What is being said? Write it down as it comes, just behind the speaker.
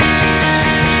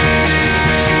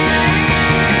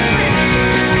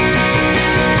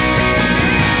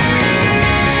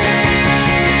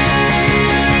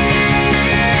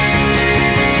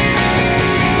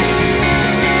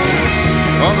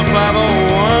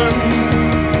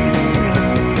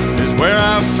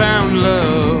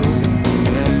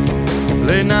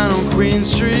Queen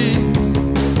Street,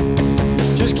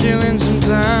 just killing some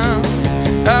time.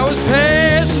 I was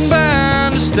passing by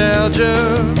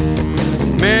nostalgia,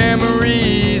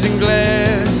 memories and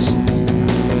glass.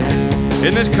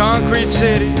 In this concrete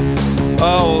city,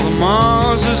 all the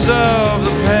monsters of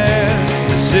the past.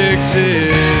 The six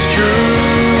is true,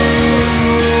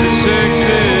 the six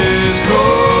is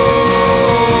cold,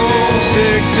 the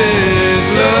six is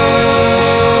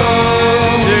love,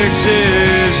 the six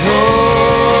is home.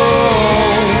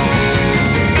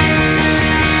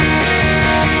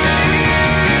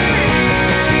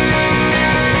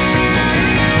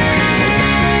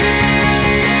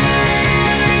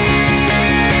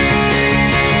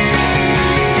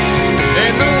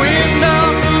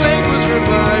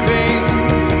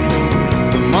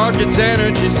 Its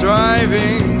energy's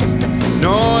thriving,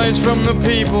 noise from the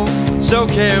people, so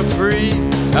carefree.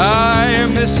 I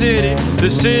am the city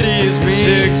is me.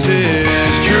 Six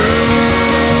is true,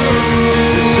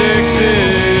 the six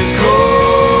is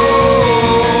cold,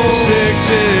 the six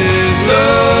is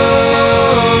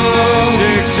love, the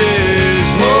six is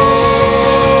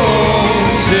home,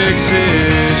 the six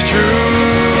is true,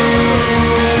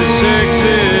 the six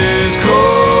is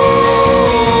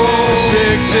cold, the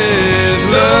six is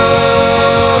love.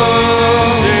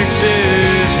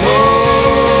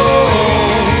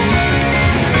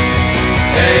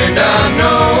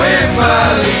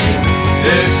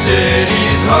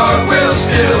 City's heart will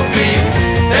still beat,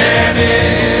 and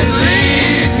it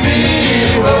leads me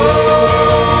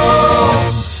home.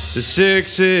 The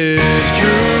six is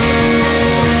true.